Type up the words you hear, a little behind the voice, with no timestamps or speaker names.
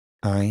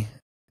I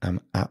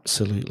am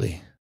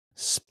absolutely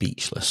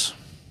speechless.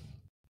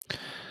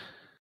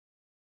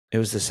 It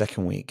was the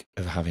second week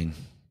of having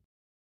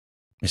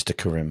Mr.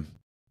 Karim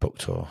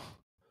Boktor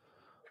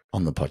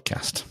on the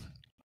podcast.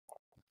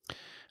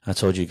 I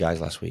told you guys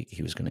last week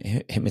he was going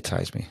to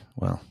hypnotize me.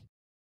 Well,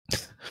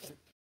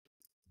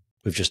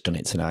 we've just done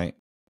it tonight.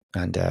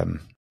 And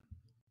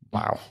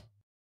wow.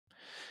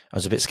 I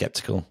was a bit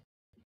skeptical.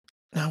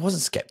 No, I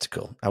wasn't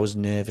skeptical. I was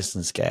nervous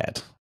and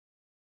scared.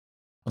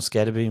 I was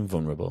scared of being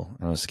vulnerable.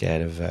 I was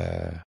scared of,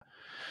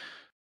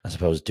 I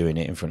suppose, doing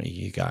it in front of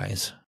you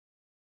guys.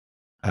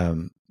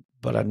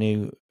 But I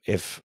knew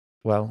if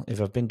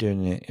I've been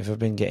doing it, if I've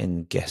been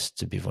getting guests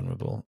to be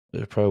vulnerable,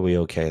 it's probably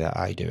okay that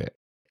I do it.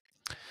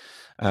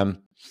 I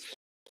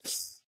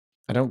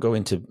don't go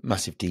into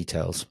massive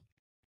details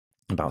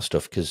about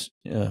stuff because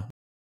I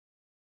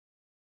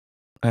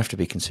have to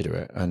be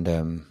considerate.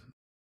 And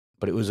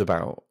but it was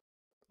about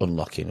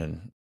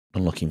unlocking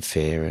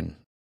fear and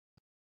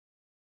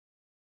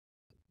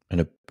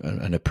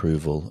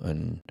approval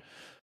and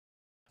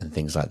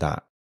things like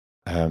that.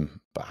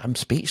 But I'm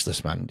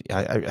speechless, man.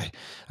 I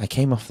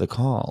came off the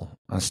call.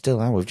 I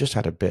still am. We've just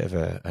had a bit of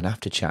an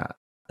after chat,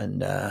 and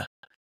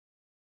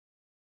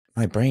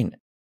my brain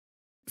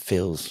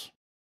feels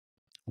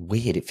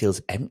weird. It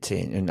feels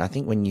empty. And I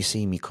think when you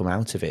see me come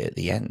out of it at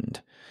the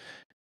end,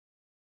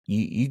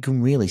 you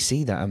can really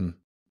see that I'm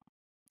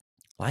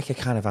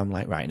like I'm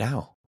like right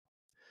now.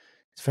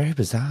 It's very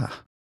bizarre.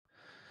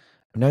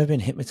 I've never been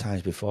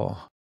hypnotized before.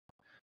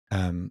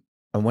 And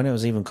when I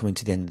was even coming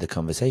to the end of the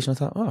conversation, I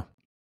thought, oh,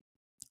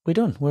 we're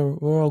done.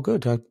 We're all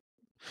good. But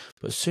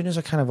as soon as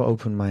I kind of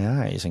opened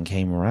my eyes and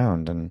came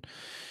around, and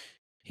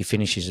he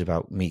finishes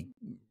about me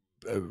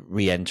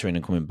re-entering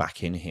and coming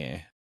back in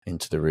here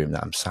into the room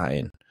that I'm sat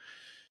in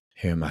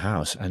here in my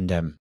house, and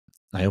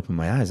I opened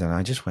my eyes and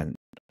I just went,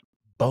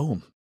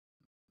 boom,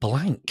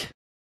 blank.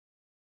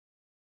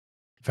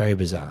 Very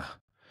bizarre.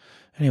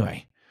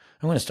 Anyway,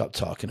 I'm going to stop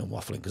talking and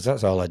waffling because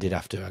that's all I did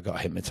after I got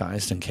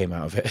hypnotized and came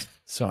out of it.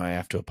 So I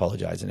have to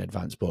apologize in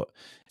advance, but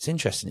it's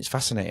interesting. It's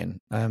fascinating.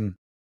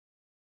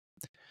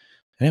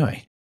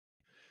 Anyway,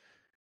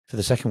 for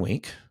the second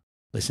week,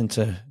 listen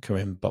to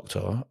Karim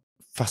Boktor.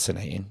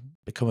 Fascinating.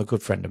 Become a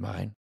good friend of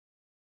mine.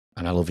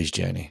 And I love his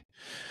journey.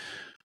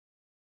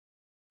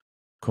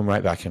 Come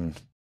right back and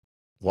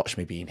watch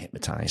me being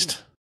hypnotized.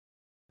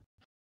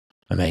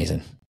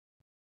 Amazing.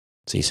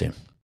 See you soon.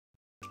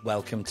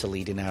 Welcome to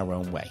Leading Our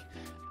Own Way.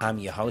 I'm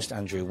your host,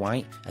 Andrew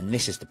White, and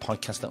this is the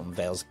podcast that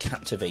unveils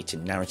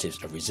captivating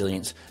narratives of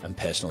resilience and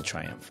personal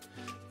triumph.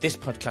 This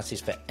podcast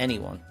is for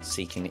anyone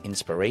seeking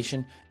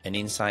inspiration and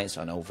insights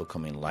on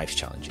overcoming life's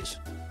challenges.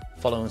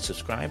 Follow and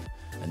subscribe,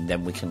 and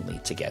then we can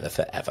lead together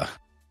forever.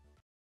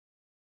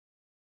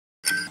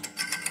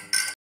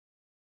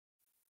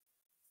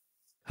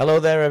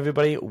 Hello there,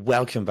 everybody.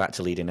 Welcome back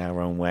to Leading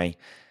Our Own Way.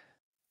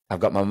 I've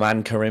got my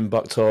man, Karim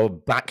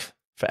Boktor, back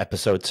for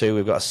episode 2.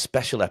 We've got a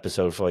special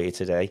episode for you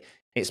today.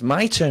 It's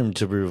my turn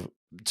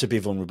to be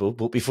vulnerable,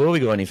 but before we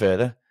go any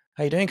further,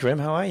 how you doing, Karim?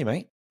 How are you,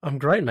 mate? I'm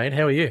great, mate.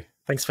 How are you?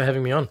 Thanks for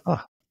having me on.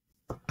 Oh,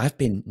 I've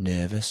been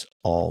nervous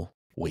all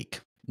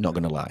week, not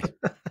going to lie.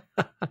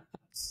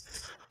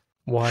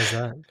 Why is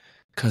that?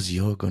 Because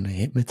you're going to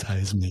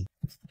hypnotize me.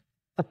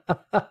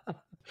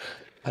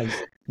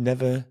 I've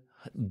never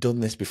done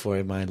this before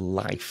in my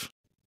life.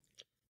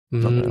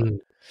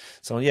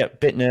 So, yeah, a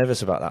bit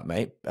nervous about that,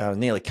 mate.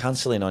 Nearly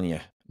cancelling on you.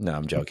 No,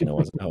 I'm joking. I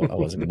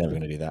wasn't never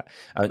going to do that.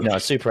 No,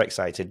 I'm super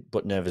excited,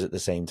 but nervous at the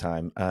same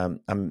time. I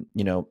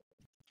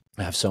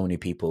have so many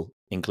people,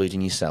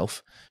 including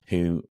yourself,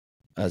 who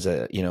has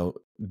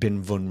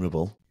been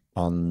vulnerable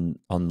on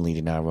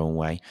Leading Our Own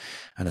Way,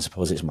 and I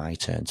suppose it's my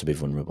turn to be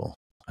vulnerable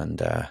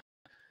and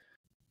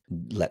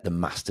let the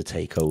master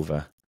take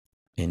over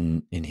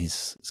in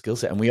his skill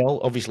set. And we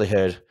all obviously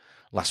heard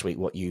last week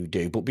what you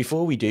do, but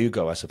before we do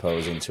go, I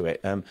suppose, into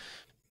it,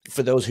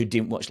 for those who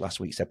didn't watch last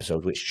week's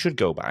episode, which should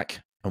go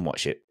back and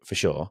watch it for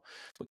sure,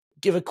 but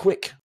give a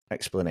quick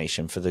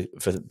explanation for the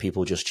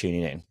people just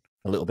tuning in,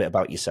 a little bit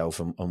about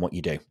yourself and what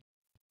you do.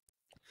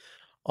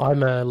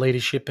 I'm a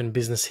leadership and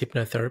business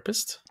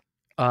hypnotherapist.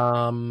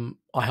 I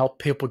help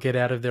people get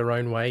out of their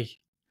own way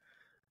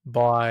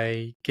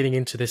by getting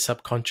into their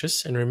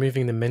subconscious and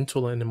removing the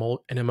mental and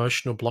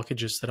emotional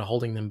blockages that are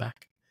holding them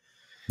back.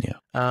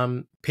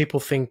 Yeah. People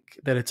think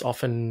that it's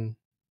often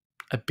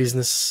a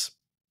business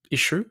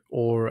issue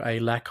or a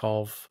lack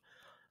of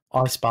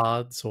ice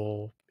baths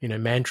or,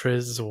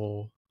 mantras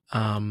or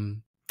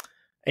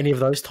any of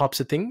those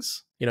types of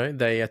things.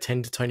 They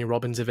attend a Tony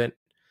Robbins event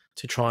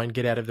to try and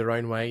get out of their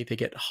own way. They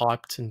get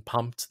hyped and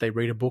pumped. They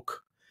read a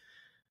book.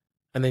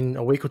 And then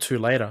a week or two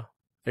later,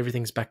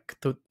 everything's back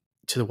to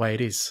the way it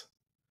is.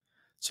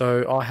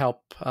 So I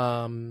help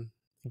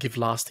give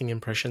lasting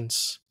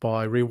impressions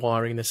by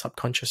rewiring the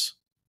subconscious.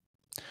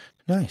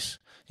 Nice.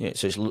 Yeah,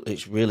 so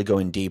it's really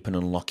going deep and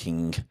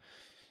unlocking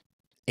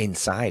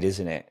inside,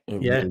 isn't it?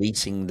 Yeah.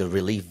 Releasing the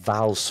relief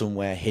valve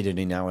somewhere hidden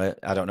in our,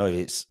 I don't know if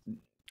it's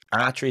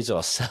arteries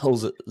or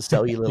cells at the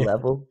cellular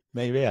level,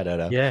 maybe, I don't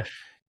know. Yeah.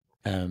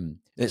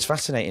 It's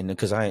fascinating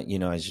because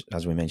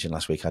as we mentioned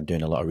last week, I'm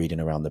doing a lot of reading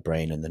around the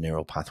brain and the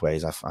neural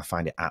pathways. I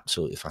find it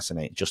absolutely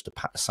fascinating. Just a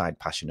side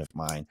passion of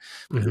mine.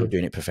 But you're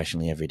doing it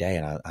professionally every day,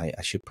 and I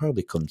should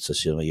probably come to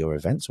some of your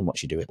events and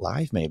watch you do it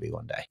live maybe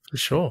one day. For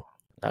sure.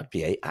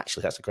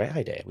 Actually, that's a great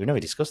idea. We've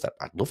never discussed that.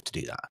 I'd love to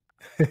do that.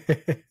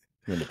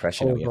 You're under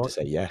pressure now. You have to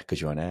say yeah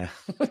because you're on air.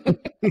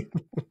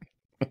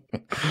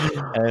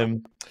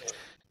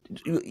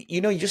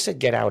 You just said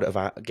get out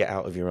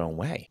of your own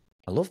way.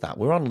 I love that.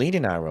 We're on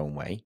leading our own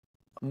way.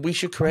 We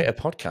should create a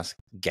podcast.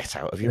 Get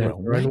out of your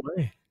own way.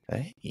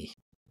 Hey,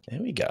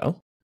 there we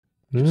go.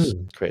 Just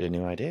create a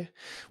new idea.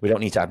 We don't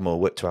need to add more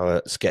work to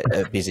our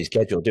busy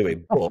schedule, do we?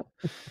 But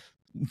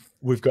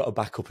we've got a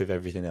backup if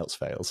everything else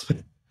fails.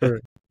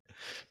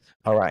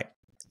 All right.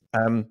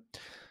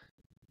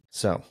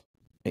 So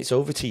it's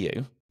over to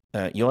you.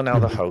 You're now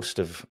the host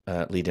of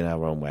Leading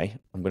Our Own Way.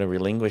 I'm going to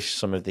relinquish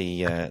some of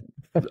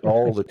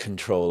all the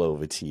control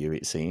over to you,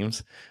 it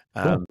seems.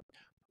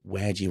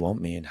 Where do you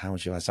want me and how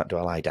do I start? Do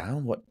I lie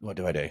down? What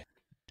do I do?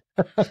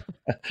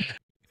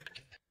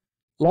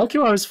 Like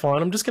you, I was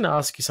fine. I'm just going to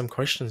ask you some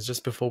questions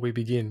just before we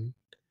begin.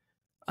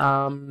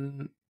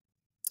 What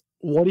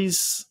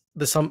is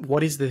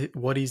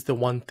the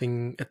one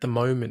thing at the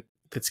moment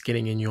that's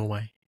getting in your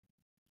way?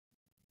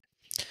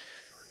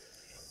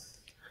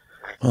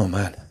 Oh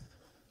man.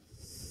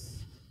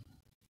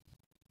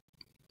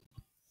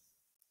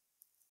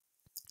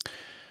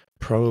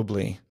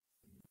 Probably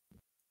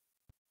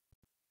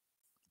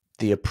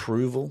the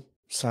approval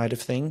side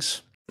of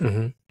things.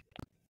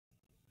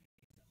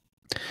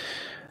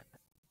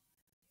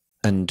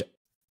 And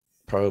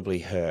probably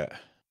hurt.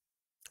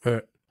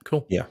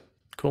 Cool. Yeah.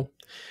 Cool.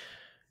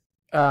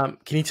 Can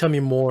you tell me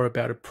more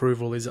about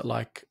approval? Is it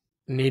like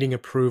needing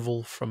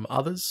approval from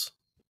others?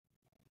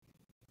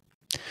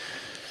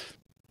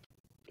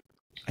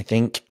 I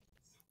think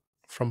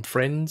from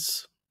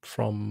friends,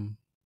 from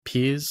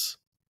peers.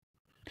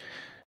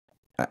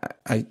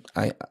 I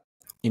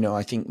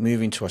think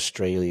moving to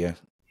Australia,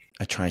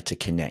 I tried to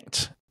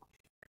connect,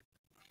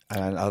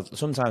 and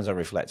sometimes I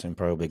reflect and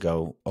probably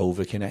go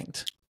over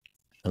connect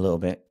a little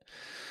bit.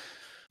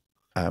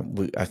 I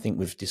think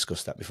we've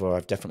discussed that before.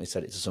 I've definitely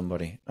said it to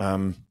somebody.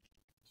 I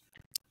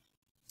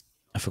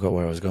forgot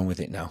where I was going with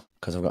it now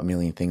because I've got a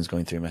million things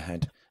going through my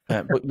head.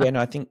 But yeah,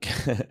 no, I think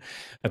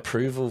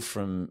approval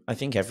from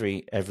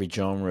every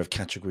genre of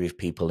category of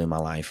people in my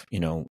life.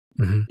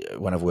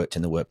 When I've worked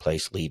in the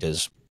workplace,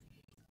 leaders.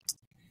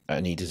 I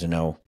needed to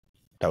know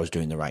that I was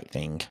doing the right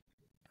thing.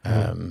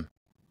 Probably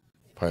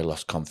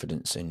lost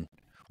confidence in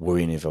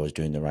worrying if I was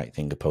doing the right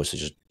thing, opposed to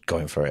just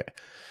going for it.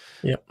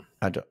 Yeah.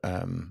 I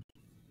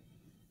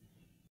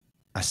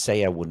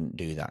say I wouldn't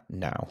do that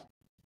now.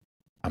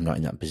 I'm not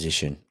in that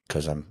position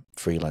because I'm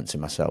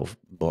freelancing myself,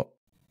 but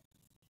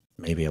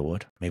maybe I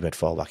would. Maybe I'd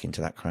fall back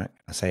into that crack.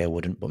 I say I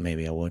wouldn't, but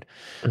maybe I would.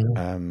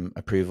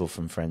 Approval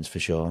from friends for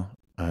sure.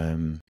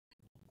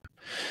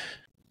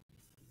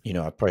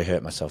 I probably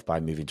hurt myself by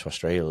moving to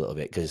Australia a little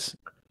bit because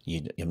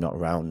I'm not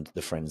around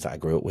the friends that I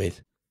grew up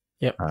with.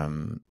 Yep.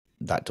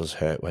 That does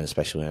hurt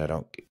especially when I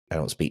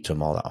don't speak to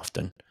them all that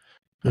often.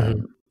 I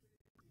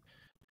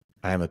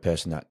am a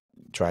person that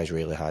tries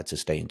really hard to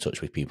stay in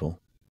touch with people.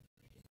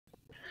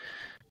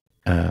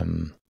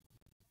 And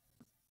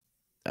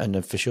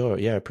for sure,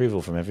 yeah,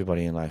 approval from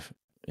everybody in life.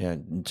 Yeah,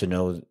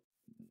 to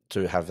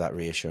have that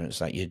reassurance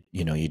that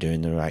you're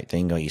doing the right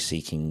thing, or you're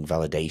seeking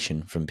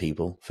validation from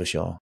people for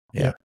sure.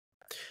 Yeah.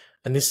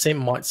 And this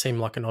might seem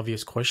like an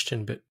obvious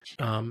question, but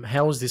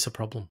how is this a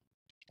problem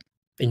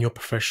in your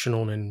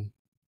professional and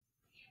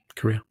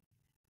career?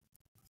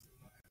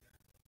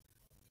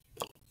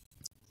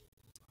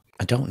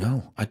 I don't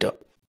know. I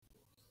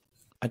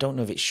don't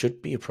know if it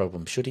should be a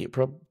problem. Should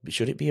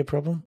it be a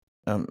problem?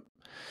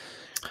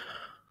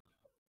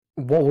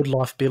 What would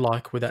life be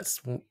like without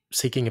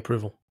seeking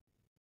approval?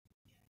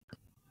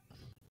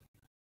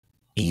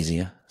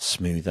 Easier,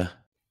 smoother.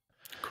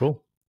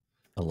 Cool.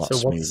 A lot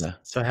smoother.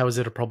 So how is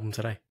it a problem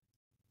today?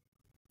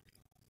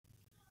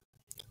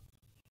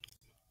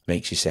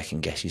 Makes you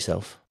second guess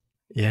yourself.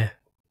 Yeah.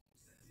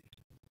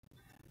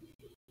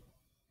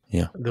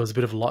 Yeah. There was a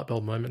bit of a light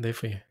bulb moment there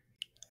for you.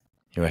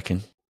 You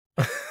reckon?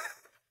 I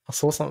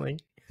saw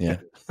something. Yeah.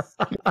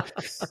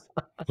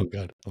 Oh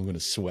God, I'm going to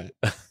sweat.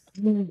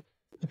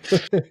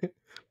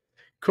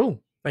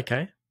 Cool.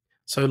 Okay.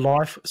 So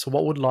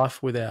what would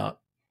life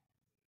without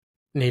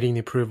needing the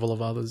approval of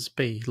others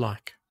be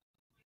like?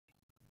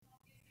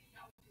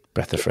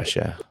 Breath of fresh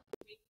air.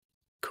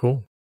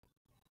 Cool.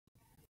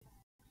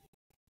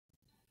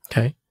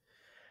 Okay.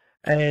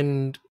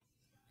 And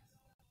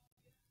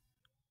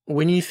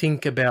when you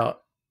think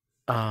about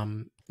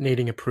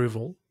needing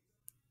approval,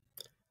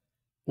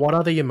 what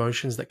are the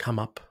emotions that come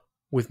up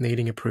with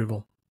needing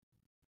approval?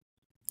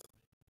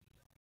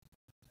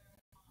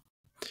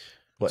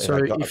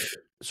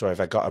 If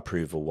I got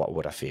approval, what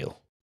would I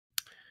feel?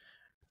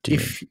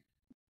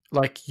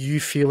 Like you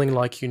feeling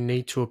like you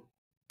need to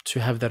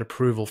have that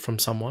approval from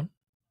someone,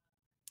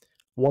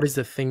 what is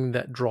the thing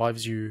that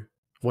drives you?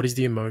 What is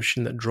the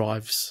emotion that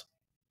drives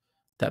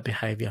that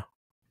behavior?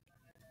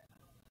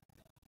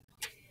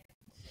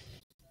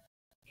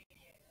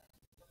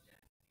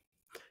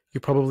 You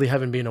probably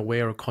haven't been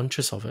aware or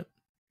conscious of it.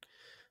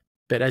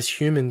 But as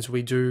humans,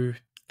 we do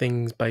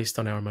things based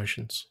on our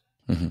emotions.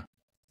 Mm-hmm.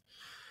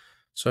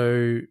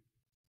 So,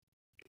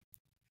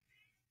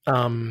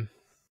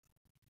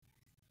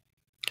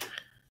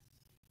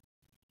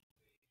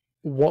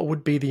 what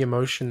would be the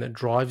emotion that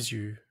drives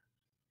you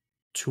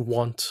to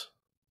want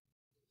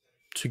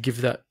to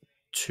give that,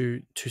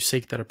 to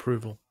seek that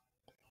approval?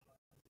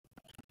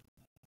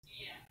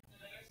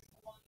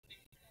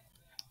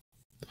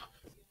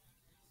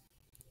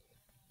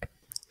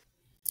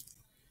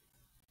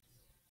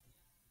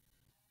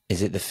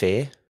 Is it the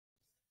fear?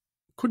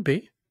 Could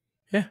be.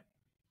 Yeah.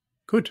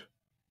 Good.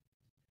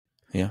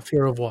 Yeah.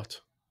 Fear of what?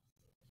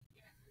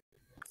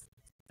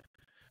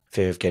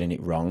 Fear of getting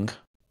it wrong.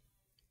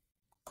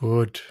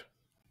 Good.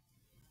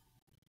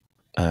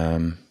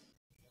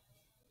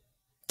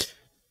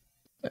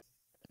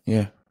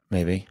 Yeah,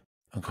 maybe.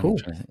 Cool.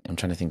 I'm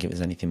trying to think if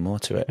there's anything more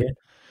to it. Yeah.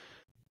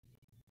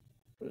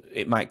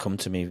 It might come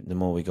to me the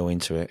more we go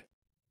into it.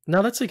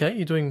 No, that's okay.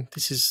 You're doing,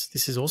 this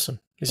is awesome.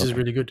 This is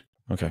really good.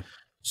 Okay.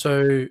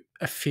 So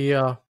a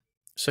fear,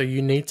 so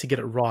you need to get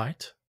it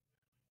right,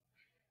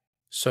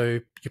 so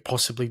you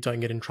possibly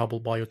don't get in trouble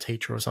by your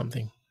teacher or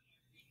something.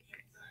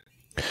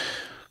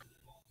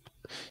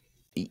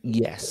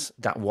 Yes,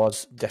 that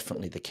was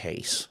definitely the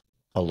case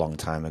a long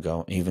time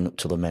ago, even up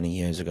till many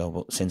years ago.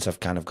 But since I've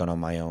kind of gone on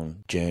my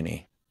own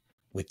journey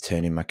with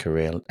turning my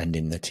career,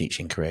 ending the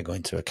teaching career,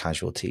 going to a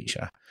casual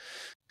teacher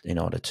in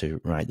order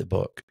to write the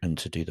book and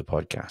to do the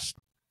podcast.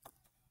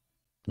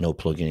 No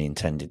plugging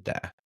intended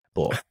there.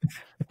 But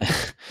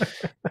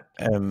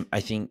I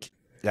think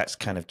that's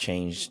kind of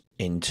changed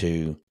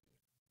into,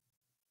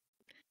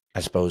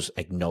 I suppose,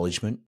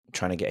 acknowledgement,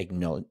 trying to get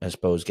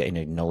getting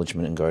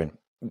acknowledgement and going,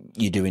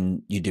 you're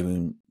doing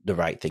the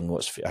right thing.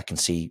 I can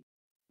see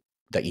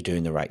that you're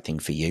doing the right thing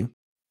for you,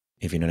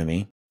 if you know what I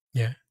mean.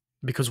 Yeah.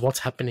 Because what's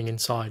happening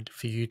inside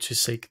for you to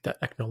seek that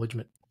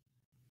acknowledgement?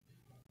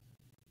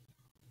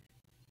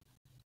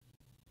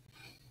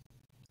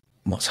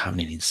 What's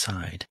happening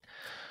inside?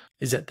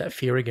 Is that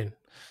fear again?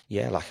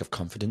 Yeah, lack of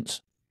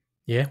confidence.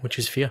 Yeah, which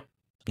is fear.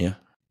 Yeah.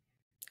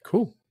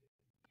 Cool.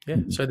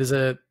 Yeah. So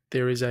there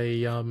is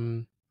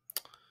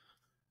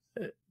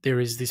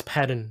this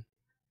pattern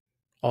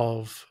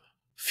of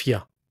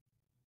fear.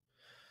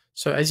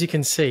 So as you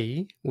can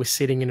see, we're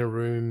sitting in a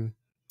room,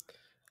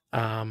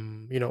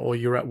 or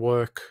you're at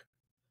work,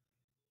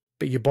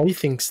 but your body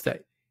thinks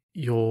that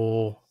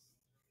you're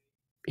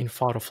in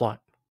fight or flight.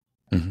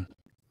 Mm-hmm.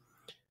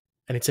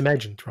 And it's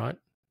imagined, right?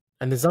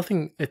 And there's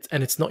nothing,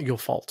 it's not your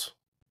fault.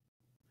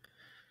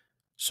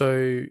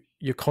 So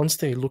you're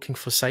constantly looking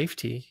for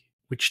safety,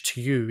 which to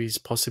you is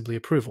possibly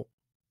approval,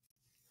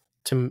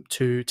 to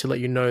let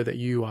you know that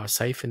you are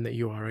safe and that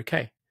you are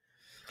okay.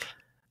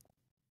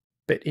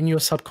 But in your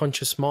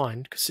subconscious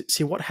mind, because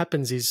see what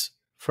happens is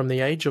from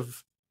the age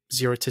of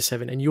 0 to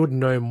 7, and you would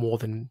know more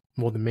than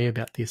me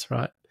about this,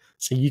 right?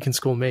 So you can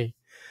school me.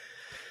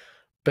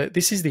 But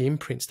this is the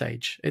imprint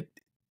stage.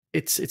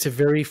 It's a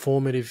very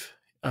formative.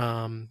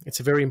 It's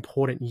a very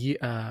important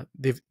year.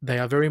 They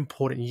are very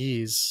important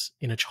years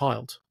in a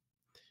child.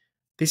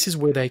 This is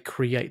where they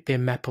create their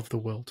map of the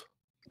world,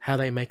 how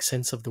they make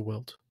sense of the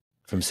world.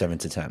 From 7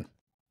 to 10.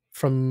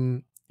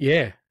 From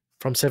 7.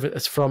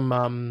 It's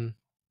from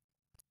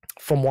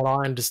what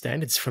I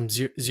understand, it's from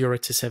 0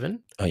 to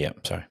 7. Oh yeah,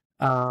 sorry.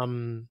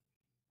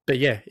 But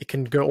yeah, it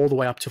can go all the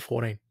way up to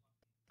 14.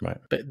 Right.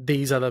 But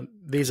these are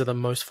the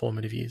most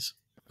formative years.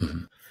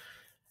 Mm-hmm.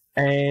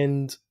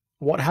 And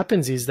what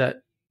happens is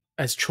that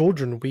as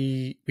children,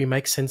 we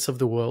make sense of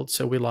the world.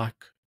 So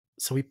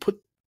we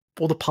put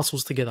all the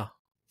puzzles together.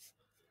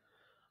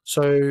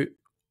 So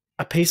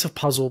a piece of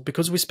puzzle,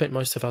 because we spent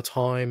most of our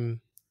time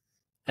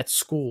at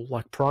school,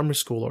 like primary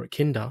school or at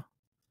kinder,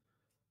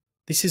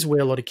 this is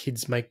where a lot of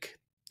kids make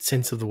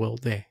sense of the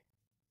world there.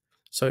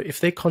 So if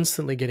they're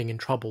constantly getting in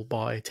trouble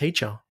by a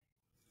teacher,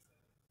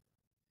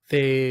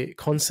 they're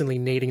constantly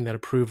needing that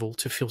approval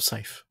to feel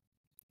safe.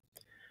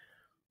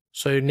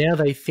 So now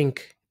they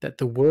think that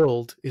the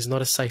world is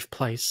not a safe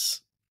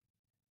place.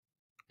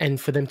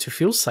 And for them to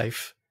feel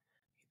safe,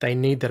 they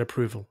need that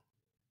approval.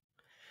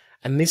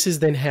 And this is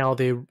then how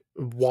they're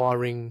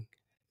wiring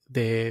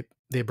their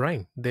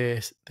brain,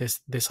 their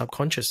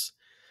subconscious.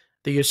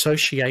 The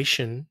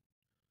association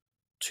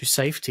to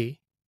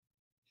safety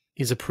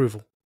is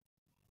approval.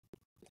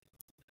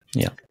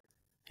 Yeah.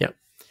 Yeah.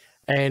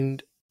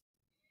 And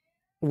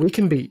we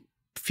can be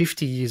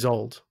 50 years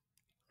old,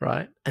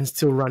 right, and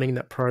still running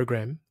that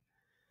program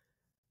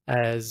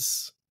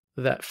as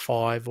that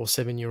 5 or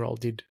 7-year-old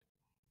did.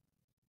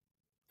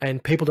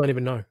 And people don't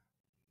even know,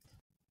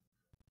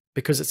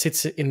 because it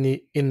sits in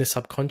the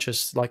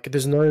subconscious. Like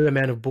there's no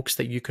amount of books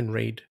that you can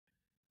read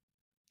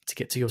to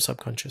get to your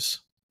subconscious,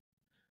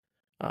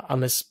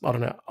 unless I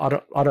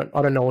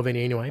don't know of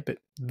any anyway. But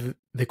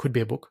there could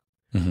be a book.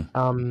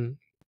 Mm-hmm.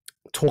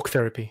 Talk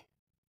therapy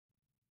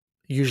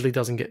usually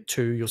doesn't get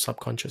to your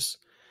subconscious.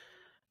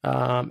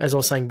 As I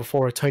was saying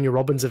before, a Tony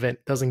Robbins event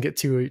doesn't get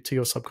to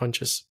your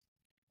subconscious.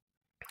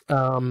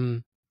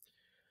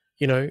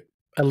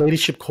 a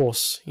leadership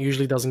course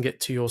usually doesn't get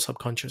to your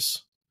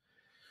subconscious.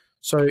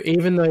 So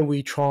even though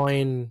we try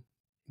and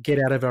get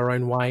out of our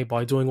own way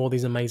by doing all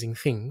these amazing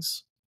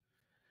things,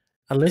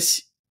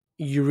 unless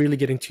you really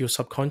get into your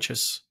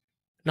subconscious,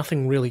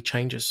 nothing really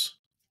changes.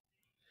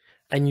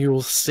 And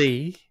you'll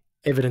see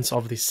evidence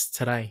of this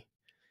today.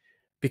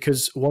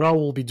 Because what I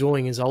will be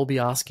doing is I'll be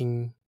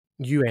asking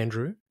you,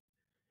 Andrew,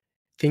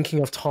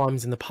 thinking of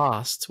times in the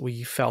past where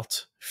you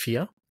felt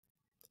fear.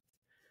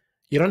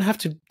 You don't have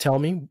to tell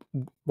me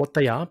what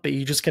they are, but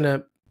you're just going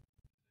to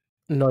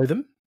know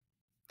them.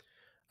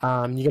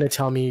 You're going to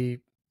tell me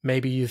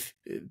maybe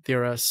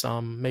there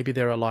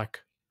are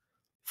like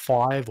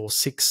 5 or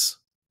 6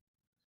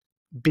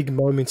 big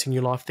moments in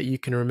your life that you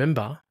can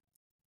remember,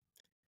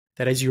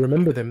 that as you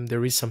remember them,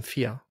 there is some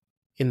fear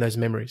in those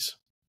memories.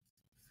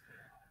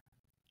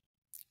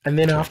 And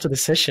then after the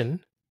session,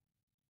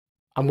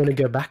 I'm going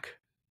to go back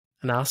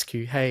and ask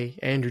you, hey,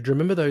 Andrew, do you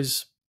remember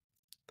those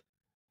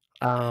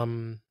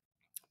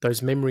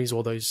memories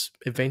or those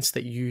events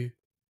that you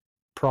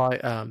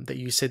that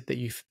you said that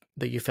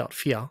you felt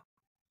fear?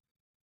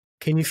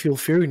 Can you feel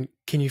fear?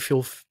 Can you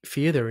feel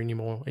fear there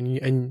anymore?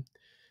 And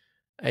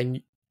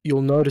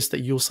you'll notice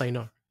that you'll say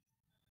no.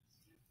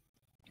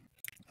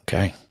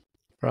 Okay.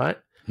 Right.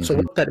 Mm-hmm. So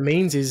what that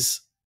means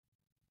is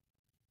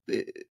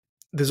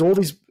there's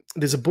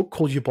a book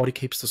called Your Body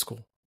Keeps the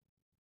Score.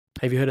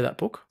 Have you heard of that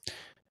book?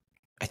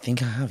 I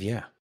think I have,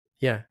 yeah.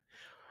 Yeah.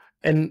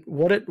 And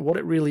what it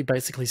really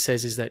basically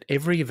says is that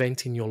every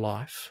event in your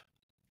life,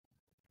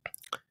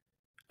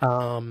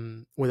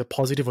 whether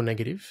positive or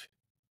negative,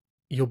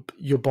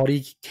 your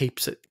body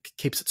keeps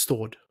it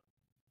stored.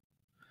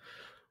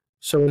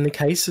 So in the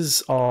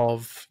cases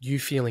of you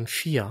feeling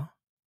fear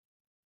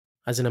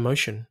as an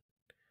emotion,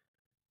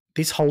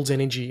 this holds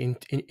energy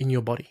in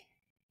your body.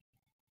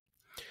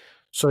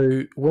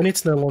 So when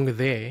it's no longer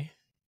there,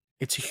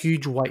 it's a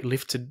huge weight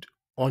lifted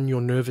on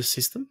your nervous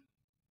system,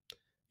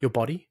 your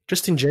body,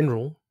 just in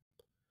general.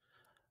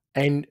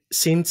 And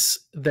since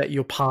that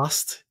your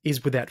past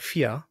is without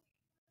fear,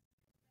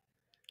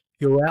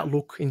 your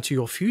outlook into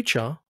your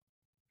future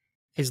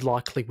is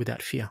likely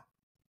without fear.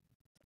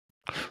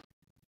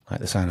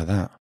 Like the sound of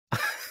that.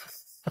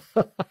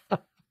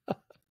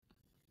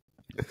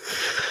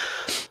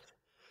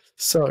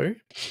 So,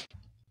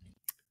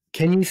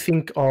 can you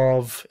think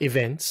of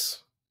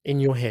events in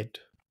your head,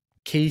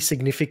 key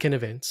significant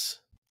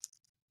events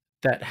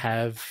that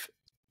have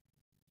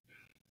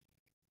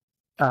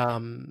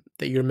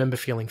that you remember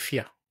feeling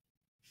fear?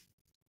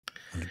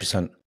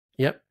 100%.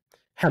 Yep.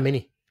 How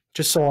many?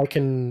 Just so I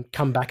can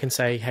come back and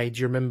say, hey,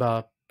 do you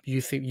remember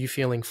you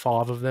feeling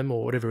 5 of them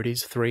or whatever it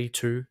is, 3,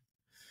 2?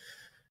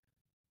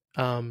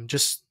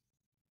 Just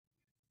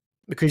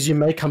because you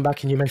may come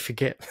back and you may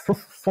forget.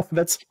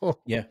 That's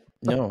all. Yeah.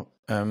 No.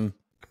 And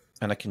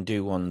I can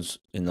do ones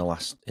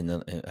as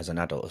an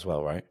adult as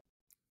well, right?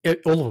 Yeah,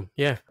 all of them.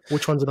 Yeah.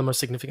 Which ones are the most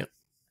significant?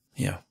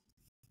 Yeah.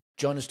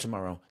 Join us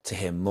tomorrow to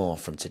hear more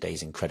from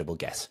today's incredible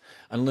guests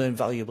and learn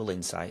valuable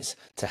insights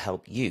to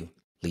help you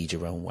lead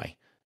your own way.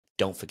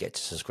 Don't forget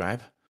to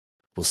subscribe.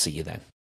 We'll see you then.